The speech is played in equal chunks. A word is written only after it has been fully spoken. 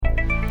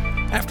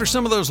After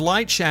some of those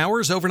light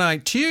showers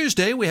overnight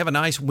Tuesday, we have a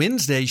nice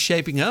Wednesday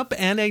shaping up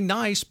and a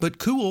nice but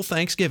cool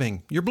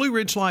Thanksgiving. Your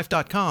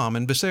BlueRidgeLife.com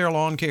and Becerra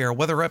Lawncare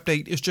weather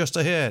update is just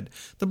ahead.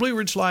 The Blue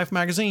Ridge Life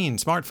magazine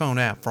smartphone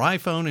app for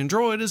iPhone and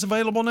Android is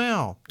available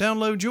now.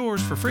 Download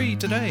yours for free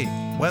today.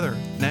 Weather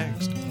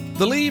next.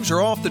 The leaves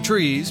are off the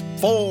trees,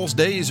 fall's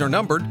days are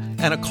numbered,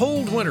 and a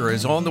cold winter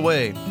is on the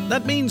way.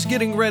 That means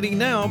getting ready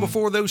now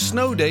before those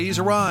snow days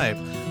arrive.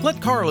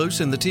 Let Carlos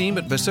and the team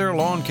at Becerra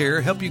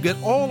Lawncare help you get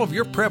all of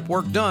your prep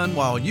work done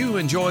while you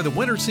enjoy the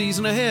winter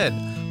season ahead.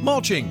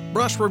 Mulching,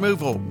 brush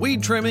removal,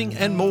 weed trimming,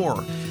 and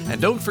more.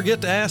 And don't forget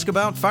to ask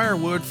about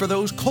firewood for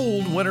those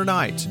cold winter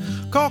nights.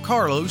 Call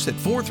Carlos at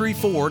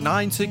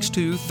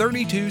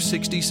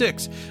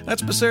 434-962-3266.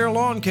 That's Becerra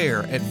Lawn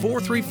Care at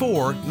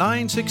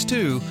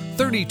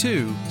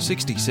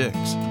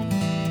 434-962-3266.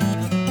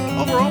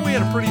 Overall, we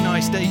had a pretty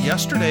nice day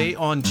yesterday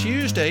on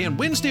Tuesday, and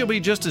Wednesday will be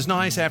just as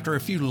nice after a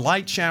few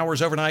light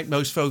showers overnight,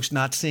 most folks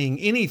not seeing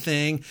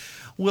anything.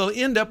 We'll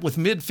end up with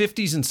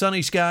mid-50s and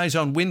sunny skies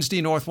on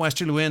Wednesday,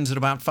 northwesterly winds at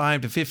about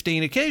 5 to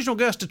 15. Occasional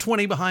gust to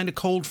 20 behind a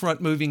cold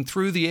front moving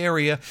through the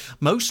area.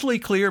 Mostly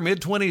clear,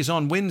 mid-20s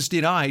on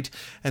Wednesday night.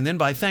 And then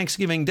by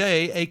Thanksgiving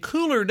Day, a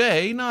cooler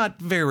day, not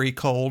very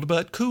cold,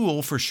 but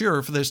cool for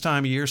sure for this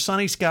time of year.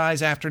 Sunny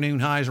skies,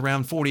 afternoon highs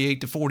around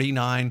 48 to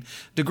 49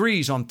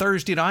 degrees. On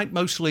Thursday night,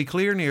 mostly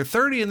clear, near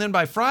 30. And then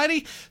by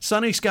Friday,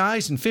 sunny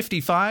skies and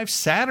 55.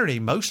 Saturday,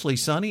 mostly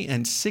sunny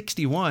and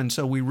 61.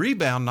 So we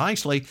rebound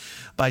nicely.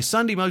 By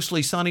Sunday,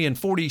 mostly sunny and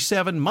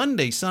 47.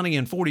 Monday, sunny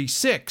and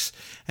 46.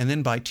 And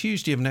then by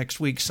Tuesday of next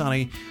week,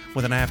 sunny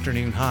with an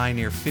afternoon high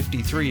near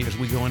 53 as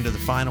we go into the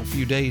final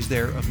few days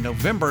there of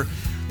November.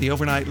 The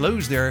overnight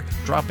lows there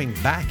dropping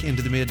back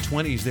into the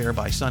mid-20s there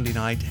by Sunday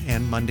night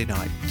and Monday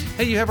night.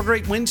 Hey, you have a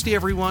great Wednesday,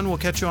 everyone. We'll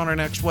catch you on our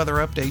next weather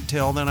update.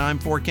 Till then, I'm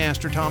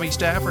forecaster Tommy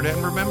Stafford.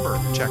 And remember,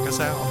 check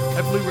us out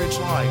at Blue Ridge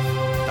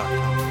Life.